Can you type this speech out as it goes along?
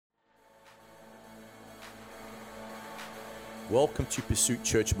Welcome to Pursuit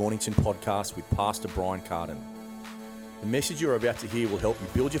Church Mornington podcast with Pastor Brian Carden. The message you're about to hear will help you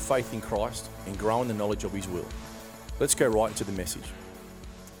build your faith in Christ and grow in the knowledge of His will. Let's go right into the message.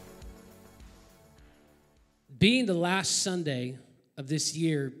 Being the last Sunday of this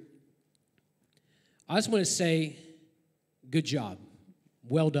year, I just want to say, good job.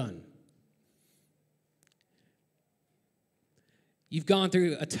 Well done. You've gone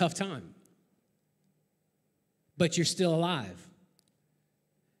through a tough time, but you're still alive.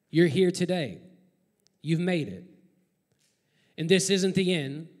 You're here today. You've made it. And this isn't the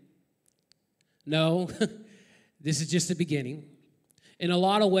end. No, this is just the beginning. In a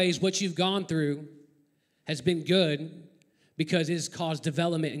lot of ways, what you've gone through has been good because it has caused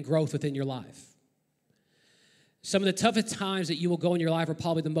development and growth within your life. Some of the toughest times that you will go in your life are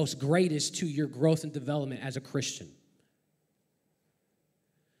probably the most greatest to your growth and development as a Christian.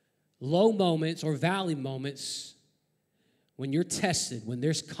 Low moments or valley moments, when you're tested, when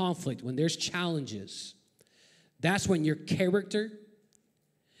there's conflict, when there's challenges, that's when your character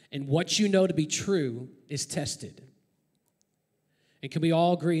and what you know to be true is tested. And can we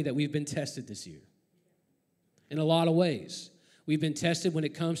all agree that we've been tested this year? In a lot of ways. We've been tested when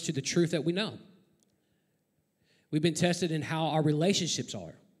it comes to the truth that we know. We've been tested in how our relationships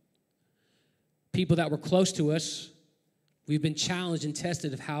are. People that were close to us, we've been challenged and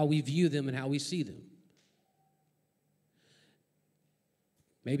tested of how we view them and how we see them.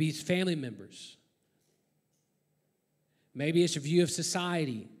 Maybe it's family members. Maybe it's your view of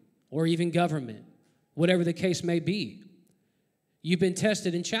society or even government, whatever the case may be. You've been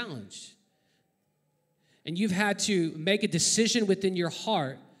tested and challenged. And you've had to make a decision within your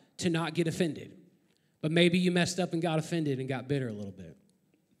heart to not get offended. But maybe you messed up and got offended and got bitter a little bit.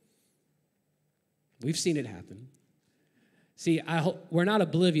 We've seen it happen. See, we're not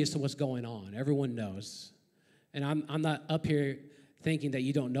oblivious to what's going on. Everyone knows. And I'm not up here thinking that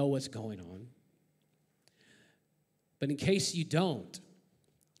you don't know what's going on. But in case you don't,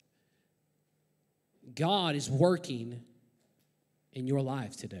 God is working in your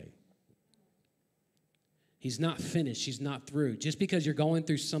life today. He's not finished. He's not through. Just because you're going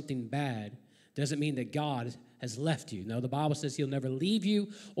through something bad doesn't mean that God has left you. No, the Bible says He'll never leave you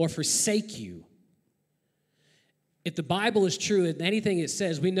or forsake you. If the Bible is true and anything it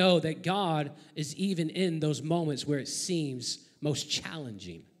says, we know that God is even in those moments where it seems most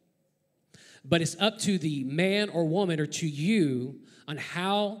challenging. But it's up to the man or woman or to you on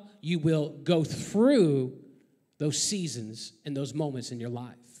how you will go through those seasons and those moments in your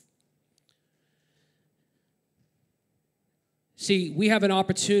life. See, we have an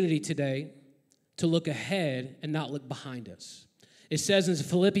opportunity today to look ahead and not look behind us. It says in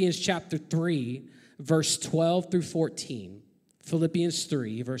Philippians chapter 3, verse 12 through 14, Philippians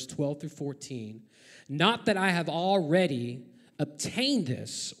 3, verse 12 through 14, not that I have already obtained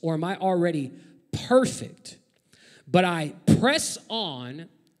this, or am I already perfect, but I press on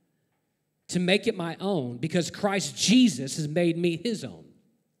to make it my own because Christ Jesus has made me His own.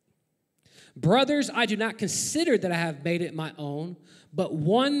 Brothers, I do not consider that I have made it my own, but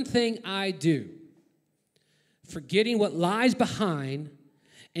one thing I do, forgetting what lies behind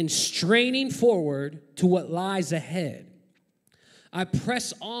and straining forward to what lies ahead. I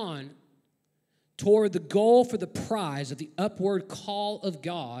press on toward the goal for the prize of the upward call of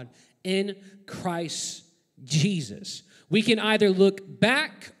God in Christ Jesus. We can either look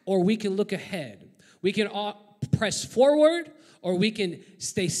back or we can look ahead. We can press forward or we can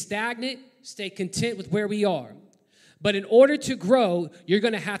stay stagnant, stay content with where we are. But in order to grow, you're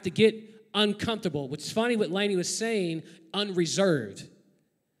going to have to get uncomfortable. What's funny what Laney was saying, unreserved,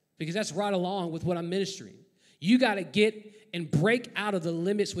 because that's right along with what I'm ministering. You got to get and break out of the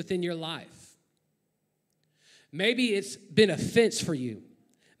limits within your life. Maybe it's been offense for you.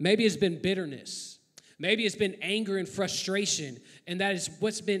 Maybe it's been bitterness. Maybe it's been anger and frustration, and that is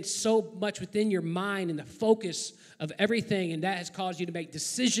what's been so much within your mind and the focus of everything, and that has caused you to make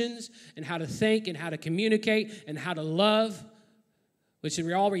decisions and how to think and how to communicate and how to love, which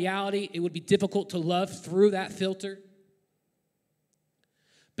in all reality, it would be difficult to love through that filter.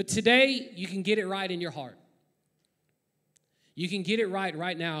 But today, you can get it right in your heart. You can get it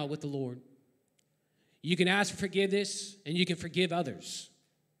right now with the Lord. You can ask for forgiveness, and you can forgive others.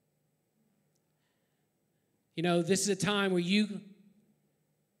 You know, this is a time where you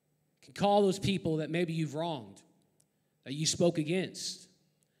can call those people that maybe you've wronged, that you spoke against.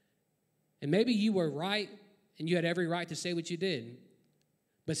 And maybe you were right, and you had every right to say what you did,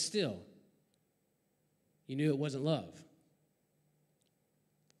 but still, you knew it wasn't love.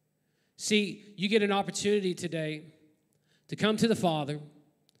 See, you get an opportunity today to come to the Father,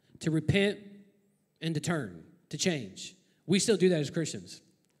 to repent, and to turn, to change. We still do that as Christians.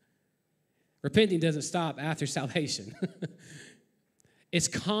 Repenting doesn't stop after salvation. It's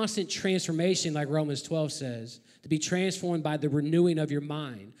constant transformation, like Romans 12 says, to be transformed by the renewing of your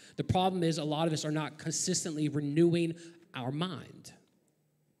mind. The problem is a lot of us are not consistently renewing our mind.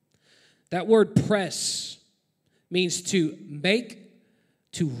 That word press means to make,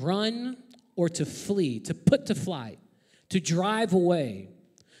 to run, or to flee, to put to flight, to drive away,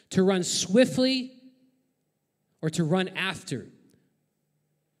 to run swiftly, or to run after,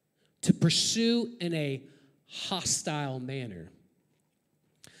 to pursue in a hostile manner.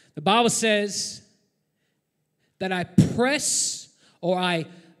 The Bible says that I press, or I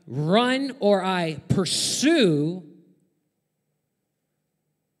run, or I pursue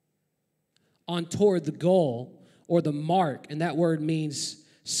on toward the goal or the mark. And that word means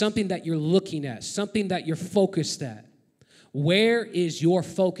something that you're looking at, something that you're focused at. Where is your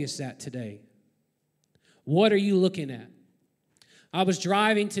focus at today? What are you looking at? I was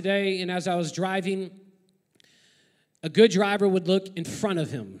driving today, and as I was driving, a good driver would look in front of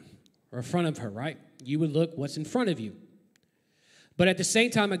him or in front of her, right? You would look what's in front of you. But at the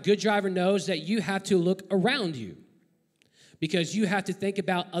same time, a good driver knows that you have to look around you because you have to think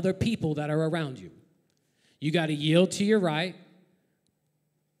about other people that are around you. You got to yield to your right.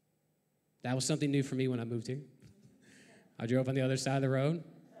 That was something new for me when I moved here. I drove on the other side of the road,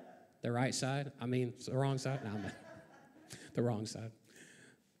 the right side. I mean, the wrong side. No, the wrong side.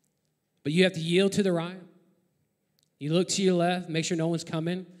 But you have to yield to the right. You look to your left, make sure no one's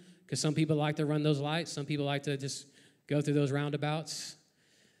coming, because some people like to run those lights. Some people like to just go through those roundabouts.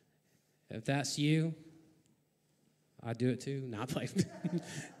 If that's you, I do it too. Not like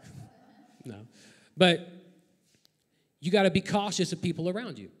no. But you got to be cautious of people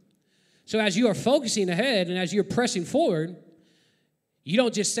around you. So as you are focusing ahead and as you're pressing forward, you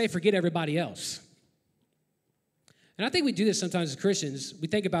don't just say, forget everybody else. And I think we do this sometimes as Christians. We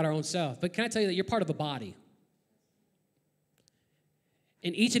think about our own self. But can I tell you that you're part of a body?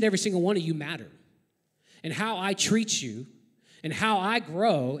 And each and every single one of you matter. And how I treat you and how I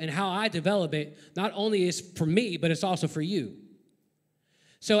grow and how I develop it not only is for me, but it's also for you.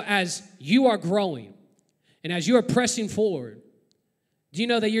 So as you are growing and as you are pressing forward, do you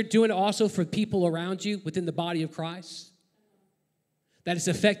know that you're doing it also for people around you within the body of Christ? That it's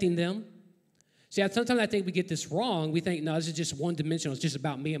affecting them? See, sometimes I think we get this wrong. We think, no, this is just one-dimensional. It's just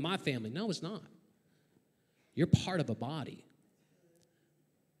about me and my family. No, it's not. You're part of a body.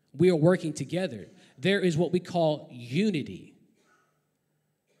 We are working together. There is what we call unity.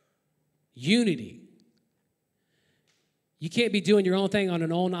 Unity. You can't be doing your own thing on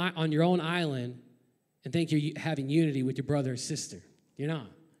your own island and think you're having unity with your brother or sister. You're not.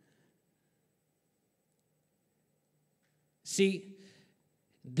 See,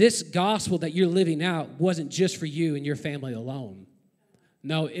 this gospel that you're living out wasn't just for you and your family alone.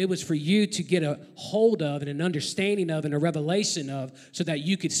 No, it was for you to get a hold of and an understanding of and a revelation of so that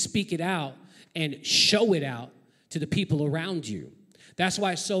you could speak it out and show it out to the people around you. That's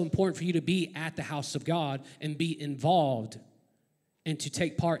why it's so important for you to be at the house of God and be involved and to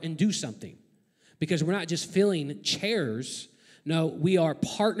take part and do something. Because we're not just filling chairs. No, we are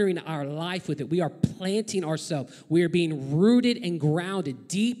partnering our life with it. We are planting ourselves. We are being rooted and grounded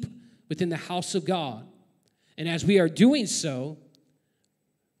deep within the house of God. And as we are doing so,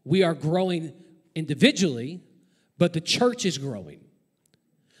 we are growing individually, but the church is growing.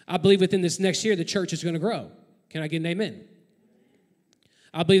 I believe within this next year, the church is going to grow. Can I get an amen?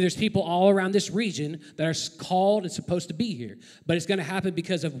 I believe there's people all around this region that are called and supposed to be here. But it's going to happen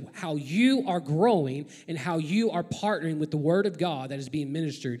because of how you are growing and how you are partnering with the Word of God that is being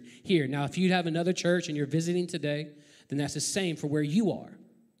ministered here. Now, if you have another church and you're visiting today, then that's the same for where you are.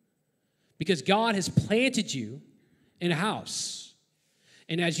 Because God has planted you in a house.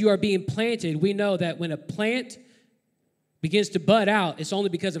 And as you are being planted, we know that when a plant begins to bud out, it's only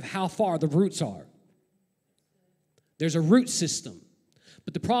because of how far the roots are. There's a root system.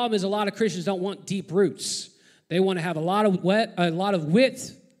 But the problem is a lot of Christians don't want deep roots. They want to have a lot of width,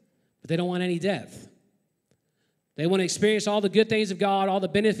 but they don't want any depth. They want to experience all the good things of God, all the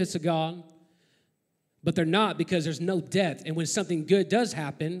benefits of God, but they're not because there's no depth. And when something good does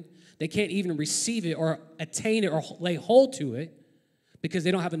happen, they can't even receive it or attain it or lay hold to it because they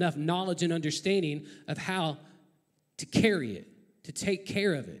don't have enough knowledge and understanding of how to carry it, to take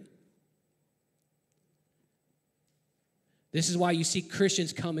care of it. This is why you see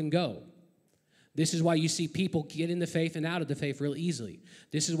Christians come and go. This is why you see people get in the faith and out of the faith real easily.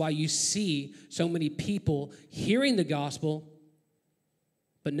 This is why you see so many people hearing the gospel,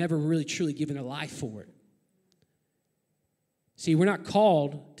 but never really truly giving a life for it. See, we're not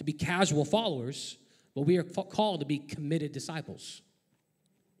called to be casual followers. but we are called to be committed disciples.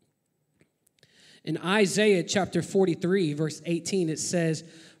 In Isaiah chapter 43, verse 18, it says,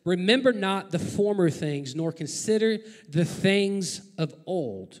 remember not the former things, nor consider the things of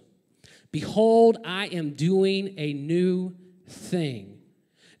old. Behold, I am doing a new thing.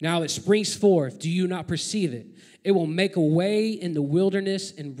 Now it springs forth. Do you not perceive it? It will make a way in the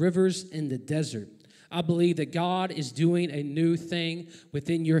wilderness and rivers in the desert. I believe that God is doing a new thing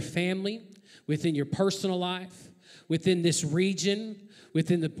within your family, within your personal life, within this region,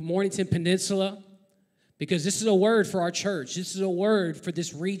 within the Mornington Peninsula, because this is a word for our church. This is a word for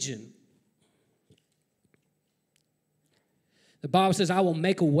this region. The Bible says, I will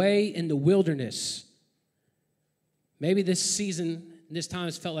make a way in the wilderness. Maybe this season, this time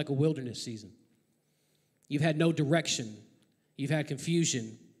has felt like a wilderness season. You've had no direction. You've had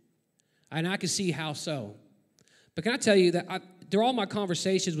confusion. And I can see how so. But can I tell you that through all my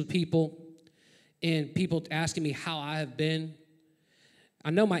conversations with people and people asking me how I have been, I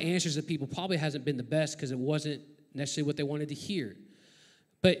know my answers to people probably hasn't been the best because it wasn't necessarily what they wanted to hear.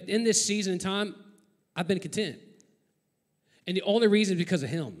 But in this season and time, I've been content. And the only reason is because of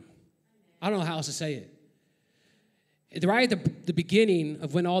him. I don't know how else to say it. Right at the beginning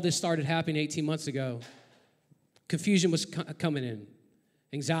of when all this started happening 18 months ago, confusion was coming in.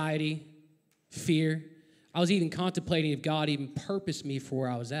 Anxiety, fear. I was even contemplating if God even purposed me for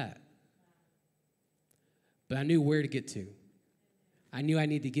where I was at. But I knew where to get to. I knew I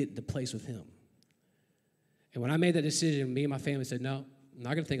needed to get in the place with him. And when I made that decision, me and my family said, no, I'm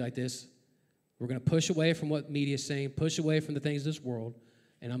not going to think like this. We're going to push away from what media is saying, push away from the things of this world,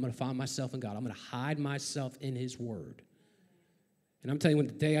 and I'm going to find myself in God. I'm going to hide myself in his word. And I'm telling you, when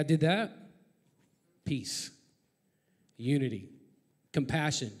the day I did that, peace, unity,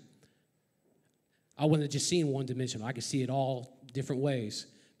 compassion. I wasn't just seeing one dimension. I could see it all different ways.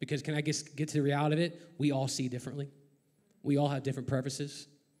 Because can I get to the reality of it? We all see differently. We all have different purposes,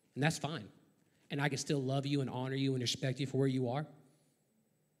 and that's fine. And I can still love you and honor you and respect you for where you are.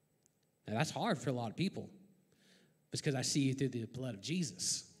 Now, that's hard for a lot of people. It's because I see you through the blood of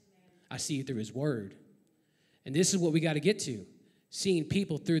Jesus. I see you through his word. And this is what we got to get to, seeing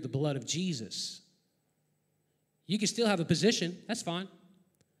people through the blood of Jesus. You can still have a position. That's fine.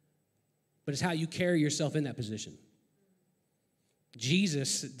 But it's how you carry yourself in that position.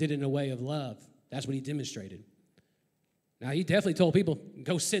 Jesus did it in a way of love. That's what he demonstrated. Now, he definitely told people,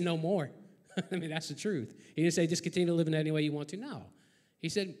 go sin no more. I mean, that's the truth. He didn't say, just continue to live in any way you want to. No. He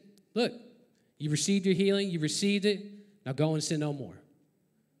said, look, you received your healing. You received it. Now go and sin no more.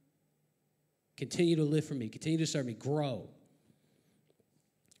 Continue to live for me. Continue to serve me. Grow.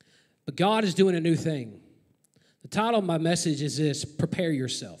 But God is doing a new thing. The title of my message is this: prepare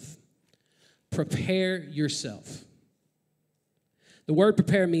yourself. Prepare yourself. The word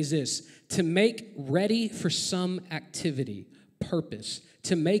prepare means this: to make ready for some activity, purpose.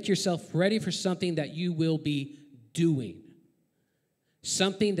 To make yourself ready for something that you will be doing.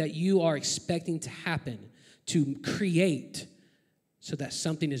 Something that you are expecting to happen. To create so that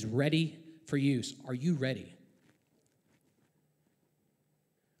something is ready for use. Are you ready?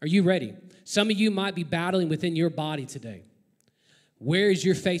 Are you ready? Some of you might be battling within your body today. Where is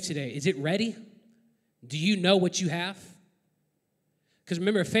your faith today? Is it ready? Do you know what you have? Because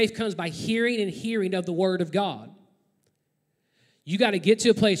remember, faith comes by hearing and hearing of the word of God. You got to get to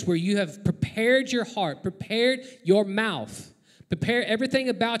a place where you have prepared your heart, prepared your mouth, prepare everything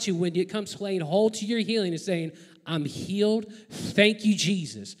about you when it comes to laying hold to your healing and saying, I'm healed. Thank you,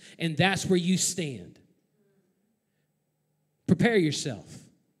 Jesus. And that's where you stand. Prepare yourself.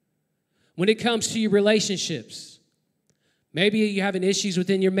 When it comes to your relationships, maybe you're having issues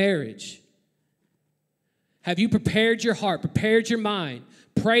within your marriage. Have you prepared your heart, prepared your mind,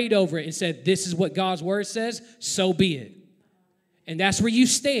 prayed over it, and said, this is what God's word says, so be it. And that's where you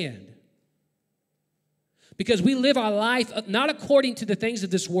stand. Because we live our life not according to the things of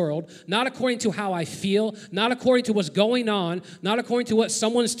this world, not according to how I feel, not according to what's going on, not according to what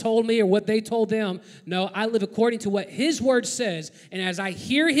someone's told me or what they told them. No, I live according to what his word says. And as I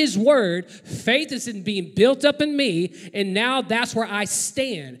hear his word, faith is being built up in me, and now that's where I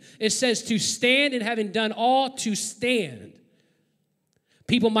stand. It says to stand, and having done all, to stand.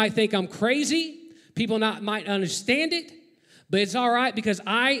 People might think I'm crazy. People might understand it. But it's all right because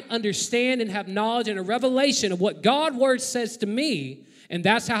I understand and have knowledge and a revelation of what God's word says to me, and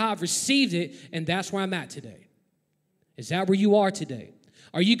that's how I've received it, and that's where I'm at today. Is that where you are today?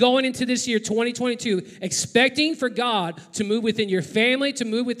 Are you going into this year, 2022, expecting for God to move within your family, to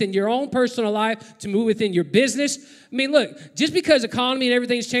move within your own personal life, to move within your business? I mean, look, just because economy and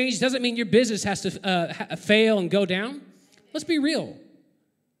everything's changed doesn't mean your business has to fail and go down. Let's be real.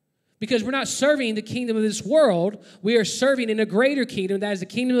 Because we're not serving the kingdom of this world. We are serving in a greater kingdom, that is the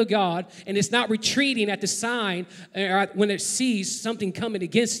kingdom of God, and it's not retreating at the sign or when it sees something coming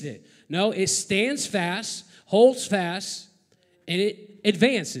against it. No, it stands fast, holds fast, and it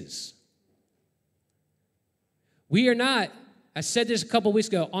advances. We are not, I said this a couple weeks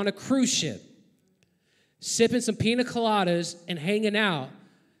ago, on a cruise ship, sipping some pina coladas and hanging out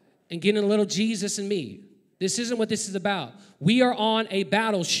and getting a little Jesus and me. This isn't what this is about. We are on a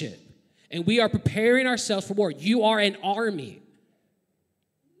battleship, and we are preparing ourselves for war. You are an army.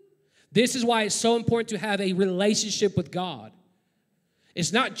 This is why it's so important to have a relationship with God.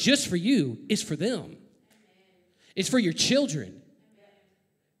 It's not just for you, it's for them. It's for your children.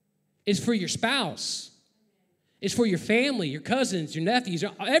 It's for your spouse. It's for your family, your cousins, your nephews,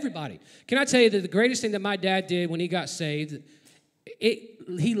 everybody. Can I tell you that the greatest thing that my dad did when he got saved,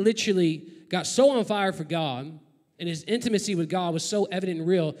 he literally got so on fire for God, and his intimacy with God was so evident and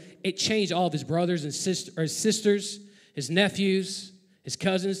real, it changed all of his brothers and sisters, his nephews, his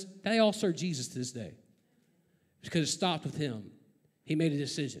cousins. They all serve Jesus to this day because it stopped with him. He made a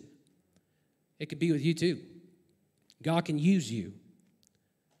decision. It could be with you too. God can use you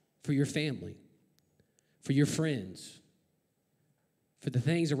for your family, for your friends, for the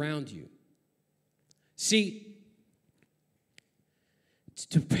things around you. See,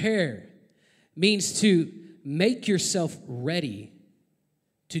 to prepare means to make yourself ready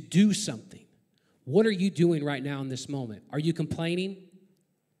to do something. What are you doing right now in this moment? Are you complaining?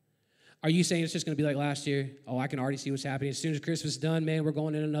 Are you saying it's just going to be like last year? Oh, I can already see what's happening. As soon as Christmas is done, man, we're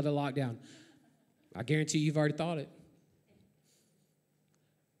going in another lockdown. I guarantee you've already thought it.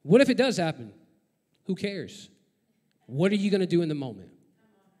 What if it does happen? Who cares? What are you going to do in the moment?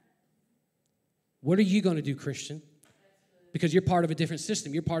 What are you going to do, Christian? Because you're part of a different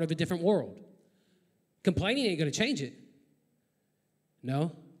system. You're part of a different world. Complaining ain't going to change it.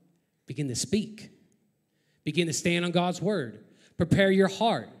 No. Begin to speak. Begin to stand on God's word. Prepare your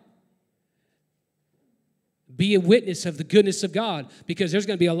heart. Be a witness of the goodness of God, because there's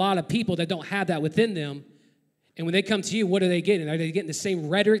going to be a lot of people that don't have that within them. And when they come to you, what are they getting? Are they getting the same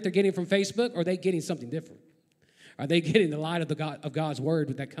rhetoric they're getting from Facebook, or are they getting something different? Are they getting the light of God's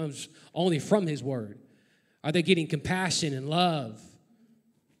word that comes only from his word? Are they getting compassion and love?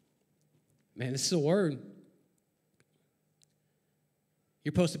 Man, this is a word.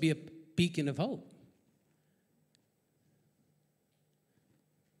 You're supposed to be a beacon of hope.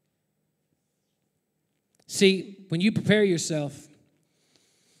 See, when you prepare yourself,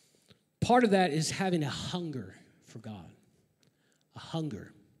 part of that is having a hunger for God. A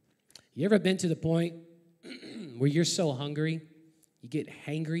hunger. You ever been to the point where you're so hungry, you get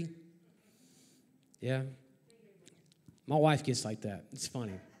hangry? Yeah. My wife gets like that. It's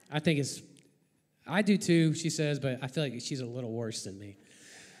funny. I do too, she says, but I feel like she's a little worse than me.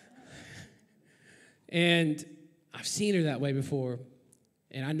 And I've seen her that way before,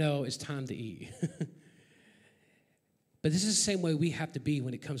 and I know it's time to eat. But this is the same way we have to be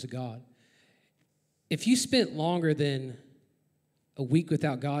when it comes to God. If you spent longer than a week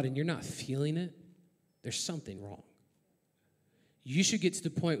without God and you're not feeling it, there's something wrong. You should get to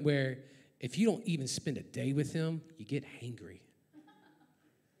the point where if you don't even spend a day with him, you get hangry.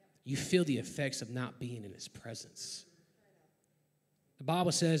 You feel the effects of not being in his presence. The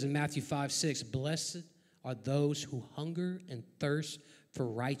Bible says in Matthew 5:6, blessed are those who hunger and thirst for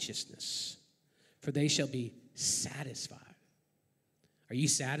righteousness, for they shall be satisfied. Are you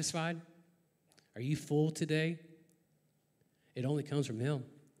satisfied? Are you full today? It only comes from him.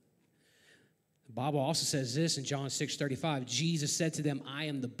 The Bible also says this in John 6:35. Jesus said to them, I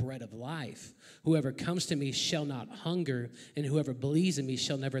am the bread of life. Whoever comes to me shall not hunger, and whoever believes in me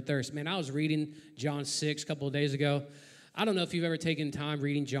shall never thirst. Man, I was reading John 6 a couple of days ago. I don't know if you've ever taken time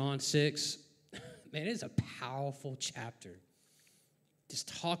reading John 6. Man, it is a powerful chapter. Just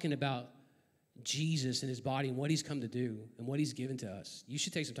talking about Jesus and his body and what he's come to do and what he's given to us. You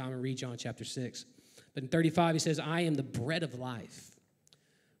should take some time and read John chapter 6. But in 35, he says, I am the bread of life.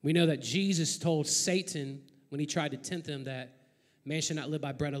 We know that Jesus told Satan when he tried to tempt him that man should not live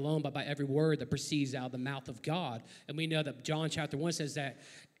by bread alone, but by every word that proceeds out of the mouth of God. And we know that John chapter 1 says that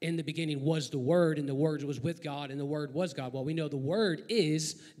in the beginning was the Word, and the Word was with God, and the Word was God. Well, we know the Word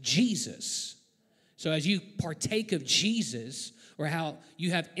is Jesus. So as you partake of Jesus, or how you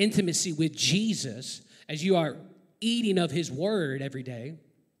have intimacy with Jesus, as you are eating of his word every day,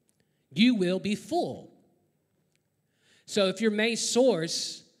 you will be full. So if your main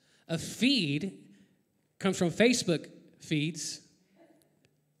source of feed comes from Facebook feeds,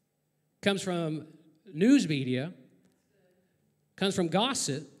 comes from news media, comes from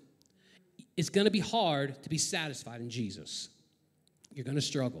gossip, it's going to be hard to be satisfied in Jesus. You're going to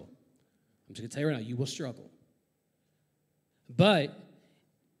struggle. I'm just going to tell you right now, you will struggle. But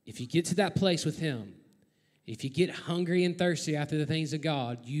if you get to that place with him, if you get hungry and thirsty after the things of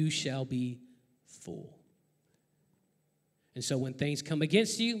God, you shall be full. And so when things come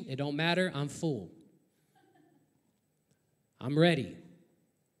against you, it don't matter, I'm full. I'm ready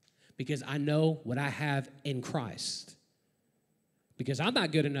because I know what I have in Christ. Because I'm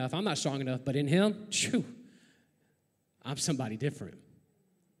not good enough, I'm not strong enough, but in him, shoo, I'm somebody different.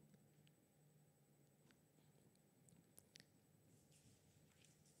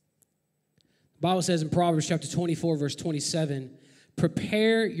 The Bible says in Proverbs chapter 24, verse 27,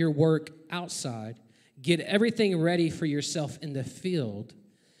 prepare your work outside, get everything ready for yourself in the field,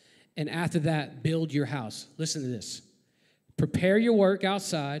 and after that, build your house. Listen to this. Prepare your work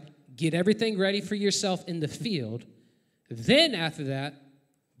outside, get everything ready for yourself in the field, then after that,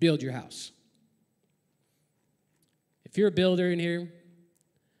 build your house. If you're a builder in here,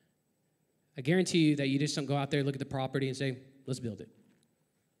 I guarantee you that you just don't go out there, look at the property, and say, let's build it.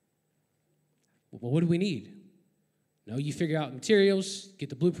 Well, what do we need? No, you figure out materials, get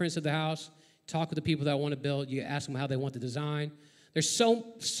the blueprints of the house, talk with the people that want to build, you ask them how they want the design. There's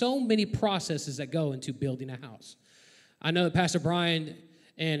so many processes that go into building a house. I know that Pastor Brian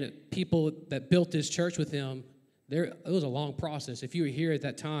and people that built this church with him, it was a long process. If you were here at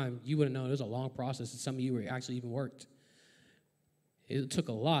that time, you would have known it was a long process, and some of you were actually even worked. It took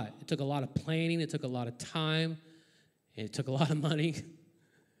a lot. It took a lot of planning. It took a lot of time. It took a lot of money.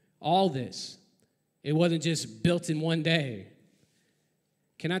 All this. It wasn't just built in one day.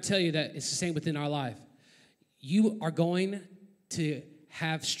 Can I tell you that it's the same within our life? You are going to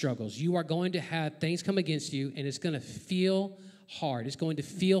have struggles. You are going to have things come against you, and it's going to feel hard. It's going to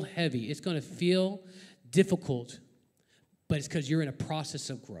feel heavy. It's going to feel difficult, but it's because you're in a process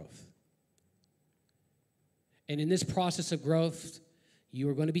of growth. And in this process of growth, you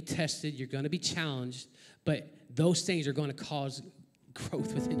are going to be tested. You're going to be challenged, but those things are going to cause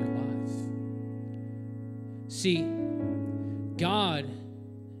growth within your life. See, God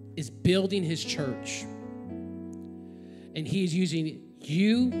is building his church, and he is using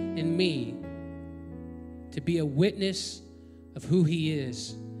you and me to be a witness of who he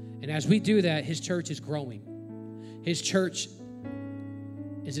is. And as we do that, his church is growing. His church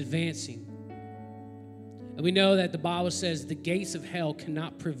is advancing. And we know that the Bible says the gates of hell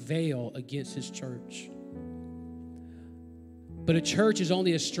cannot prevail against his church. But a church is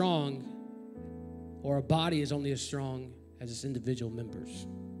only as strong, or a body is only as strong as its individual members.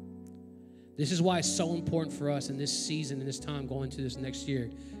 This is why it's so important for us in this season, in this time going into this next year,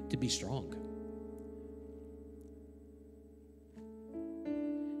 to be strong.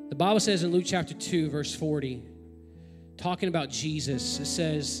 The Bible says in Luke chapter 2, verse 40, talking about Jesus, it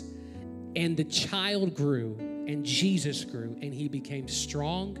says, and the child grew, and Jesus grew, and he became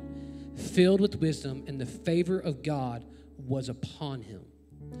strong, filled with wisdom, and the favor of God was upon him.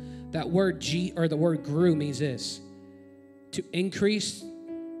 That word the word grew means this: to increase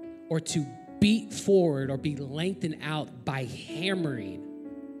or to beat forward or be lengthened out by hammering.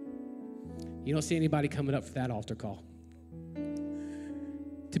 You don't see anybody coming up for that altar call.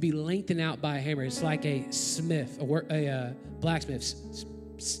 To be lengthened out by a hammer. It's like a smith, a blacksmith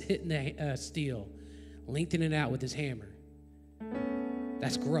hitting the steel, lengthening it out with his hammer.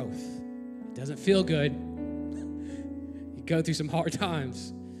 That's growth. It doesn't feel good. You go through some hard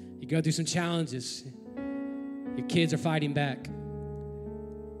times. You go through some challenges. Your kids are fighting back.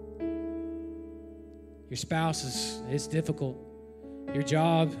 Your spouse it's difficult. Your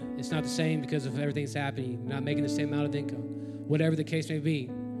job, it's not the same because of everything that's happening. You're not making the same amount of income. Whatever the case may be.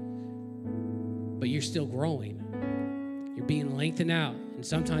 But you're still growing. You're being lengthened out. And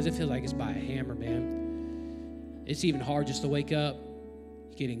sometimes it feels like it's by a hammer, man. It's even hard just to wake up.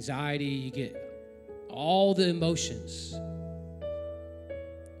 You get anxiety. You get all the emotions.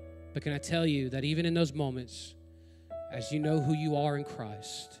 But can I tell you that even in those moments, as you know who you are in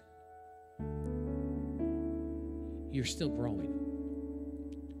Christ, you're still growing.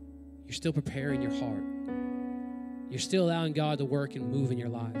 You're still preparing your heart. You're still allowing God to work and move in your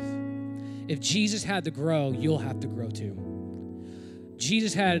life. If Jesus had to grow, you'll have to grow too.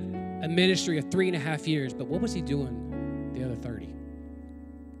 Jesus had a ministry of 3.5 years, but what was he doing the other 30? You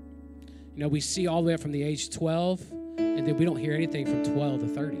know, we see all the way up from the age 12, and then we don't hear anything from 12 to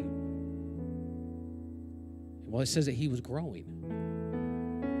 30. Well, it says that he was growing.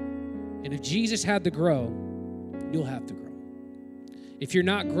 And if Jesus had to grow, you'll have to grow. If you're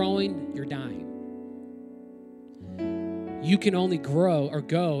not growing, you're dying. You can only grow or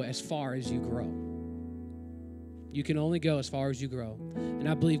go as far as you grow. You can only go as far as you grow. And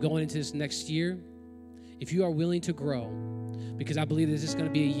I believe going into this next year, if you are willing to grow, because I believe this is going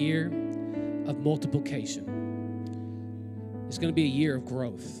to be a year of multiplication. It's going to be a year of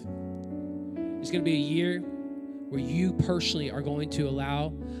growth. It's going to be a year where you personally are going to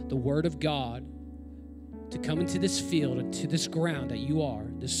allow the Word of God to come into this field, into this ground that you are,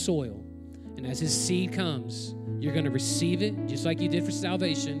 this soil. And as His seed comes, you're going to receive it just like you did for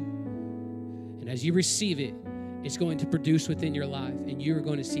salvation. And as you receive it, it's going to produce within your life. And you're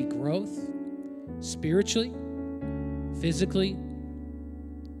going to see growth spiritually, physically,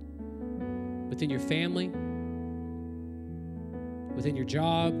 within your family, within your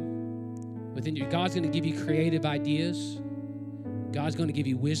job, God's going to give you creative ideas. God's going to give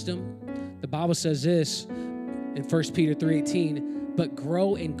you wisdom. The Bible says this in 1 Peter 3:18, but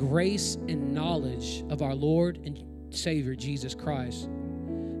grow in grace and knowledge of our Lord and Savior, Jesus Christ.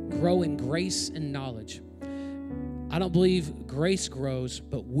 Grow in grace and knowledge. I don't believe grace grows,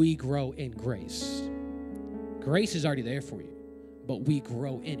 but we grow in grace. Grace is already there for you, but we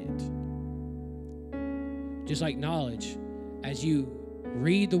grow in it. Just like knowledge, as you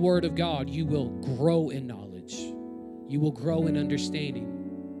read the Word of God, you will grow in knowledge. You will grow in understanding.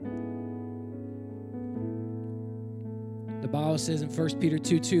 The Bible says in 1 Peter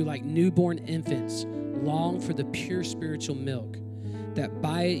 2:2, like newborn infants, long for the pure spiritual milk, that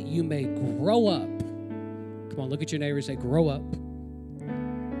by it you may grow up. Come on, look at your neighbor and say, grow up.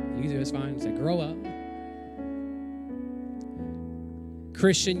 You do, it's fine. Say, grow up.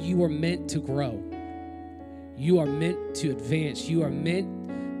 Christian, you are meant to grow. You are meant to advance. You are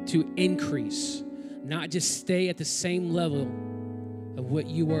meant to increase, not just stay at the same level of what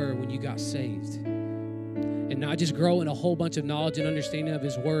you were when you got saved. And not just grow in a whole bunch of knowledge and understanding of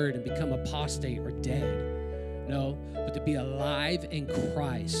His Word and become apostate or dead. No, but to be alive in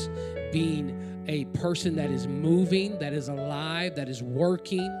Christ, being a person that is moving, that is alive, that is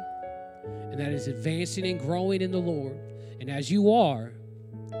working, and that is advancing and growing in the Lord. And as you are,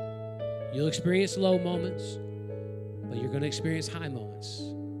 you'll experience low moments, but you're going to experience high moments.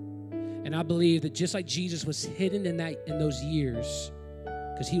 And I believe that just like Jesus was hidden in those years,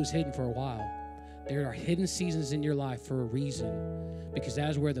 because He was hidden for a while, there are hidden seasons in your life for a reason, because that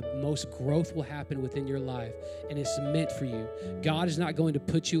is where the most growth will happen within your life, and it's meant for you. God is not going to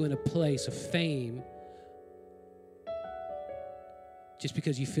put you in a place of fame just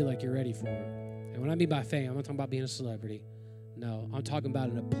because you feel like you're ready for it. And when I mean by fame, I'm not talking about being a celebrity. No, I'm talking about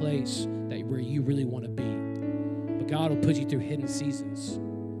in a place where you really want to be. But God will put you through hidden seasons.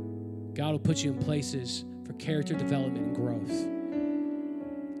 God will put you in places for character development and growth.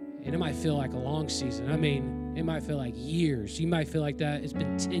 And it might feel like a long season. I mean, it might feel like years. You might feel like that. It's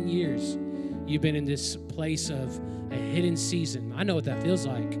been 10 years. You've been in this place of a hidden season. I know what that feels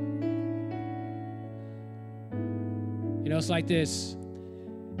like. You know, it's like this.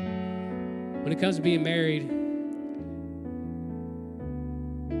 When it comes to being married,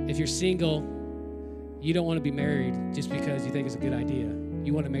 if you're single, you don't want to be married just because you think it's a good idea.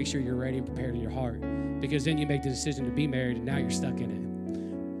 You want to make sure you're ready and prepared in your heart, because then you make the decision to be married and now you're stuck in it.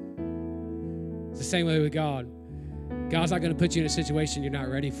 It's the same way with God. God's not going to put you in a situation you're not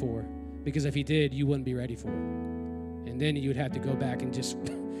ready for, because if He did, you wouldn't be ready for it. And then you would have to go back and just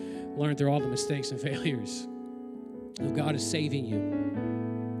learn through all the mistakes and failures. So God is saving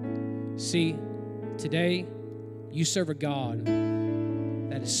you. See, today you serve a God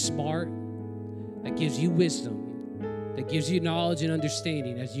that is smart, that gives you wisdom, that gives you knowledge and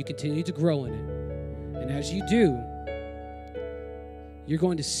understanding as you continue to grow in it. And as you do, you're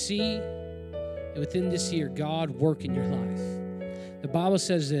going to see within this year God work in your life. The Bible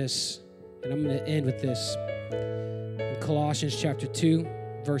says this, and I'm going to end with this. In Colossians chapter 2,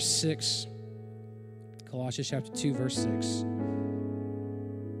 verse 6. Colossians chapter 2, verse 6.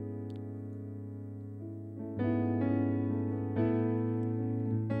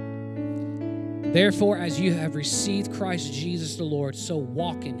 Therefore, as you have received Christ Jesus the Lord, so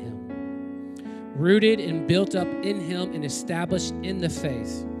walk in Him, rooted and built up in Him and established in the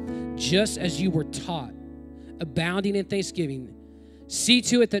faith, just as you were taught, abounding in thanksgiving. See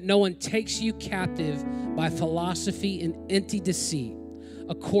to it that no one takes you captive by philosophy and empty deceit,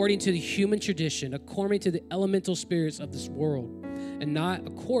 according to the human tradition, according to the elemental spirits of this world, and not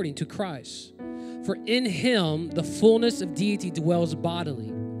according to Christ. For in Him the fullness of deity dwells bodily,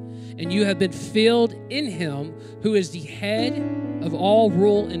 and you have been filled in Him who is the head of all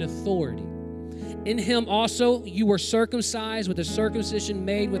rule and authority. In Him also you were circumcised with a circumcision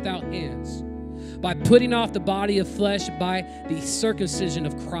made without hands, by putting off the body of flesh by the circumcision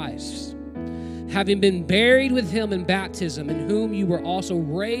of Christ, having been buried with Him in baptism, in whom you were also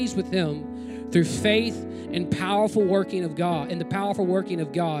raised with Him through faith and powerful working of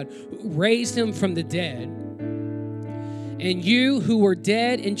God, who raised Him from the dead, And you who were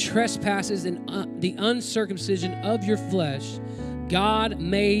dead in trespasses and the uncircumcision of your flesh, God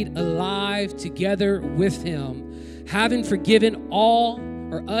made alive together with him, having forgiven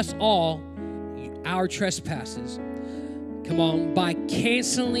us all, our trespasses. Come on, by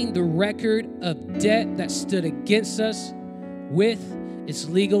canceling the record of debt that stood against us with its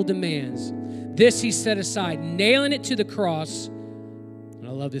legal demands. This he set aside, nailing it to the cross. And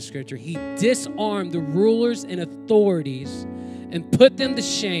I love this scripture. He disarmed the rulers and authorities and put them to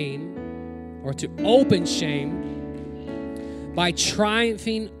shame, or to open shame, by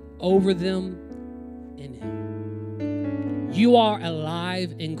triumphing over them in him. You are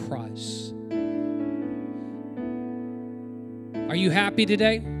alive in Christ. Are you happy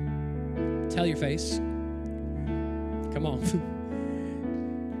today? Tell your face. Come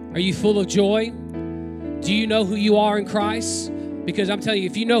on. Are you full of joy? Do you know who you are in Christ? Because I'm telling you,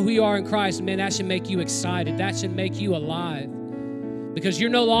 if you know who you are in Christ, man, that should make you excited. That should make you alive. Because you're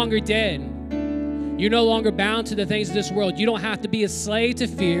no longer dead. You're no longer bound to the things of this world. You don't have to be a slave to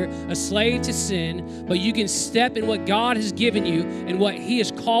fear, a slave to sin, but you can step in what God has given you and what he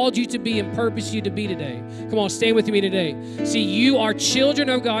has called you to be and purposed you to be today. Come on, stay with me today. See, you are children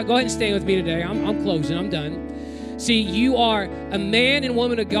of God. Go ahead and stay with me today. I'm closing. I'm done. See, you are a man and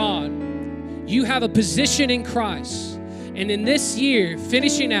woman of God. You have a position in Christ. And in this year,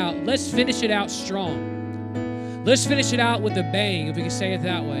 finishing out, let's finish it out strong. Let's finish it out with a bang, if we can say it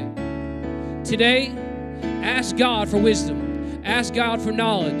that way. Today, ask God for wisdom. Ask God for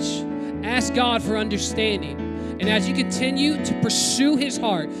knowledge. Ask God for understanding. And as you continue to pursue his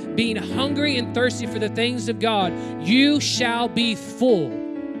heart, being hungry and thirsty for the things of God, you shall be full.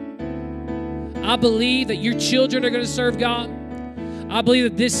 I believe that your children are going to serve God. I believe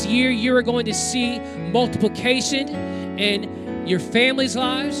that this year you are going to see multiplication in your family's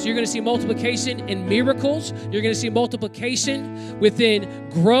lives. You're going to see multiplication in miracles. You're going to see multiplication within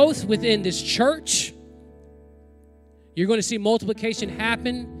growth within this church. You're going to see multiplication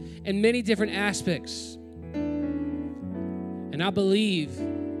happen in many different aspects. And I believe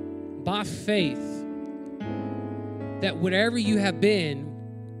by faith that whatever you have been,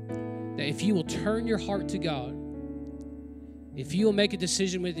 that if you will turn your heart to God, if you will make a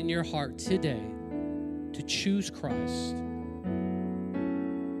decision within your heart today to choose Christ,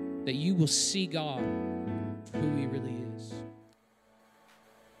 that you will see God for who he really is.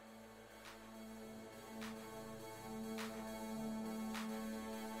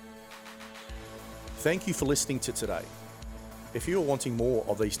 Thank you for listening to today. If you are wanting more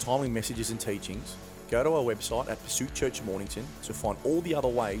of these timely messages and teachings, go to our website at Pursuit Church Mornington to find all the other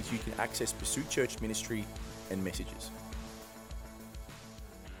ways you can access Pursuit Church ministry and messages.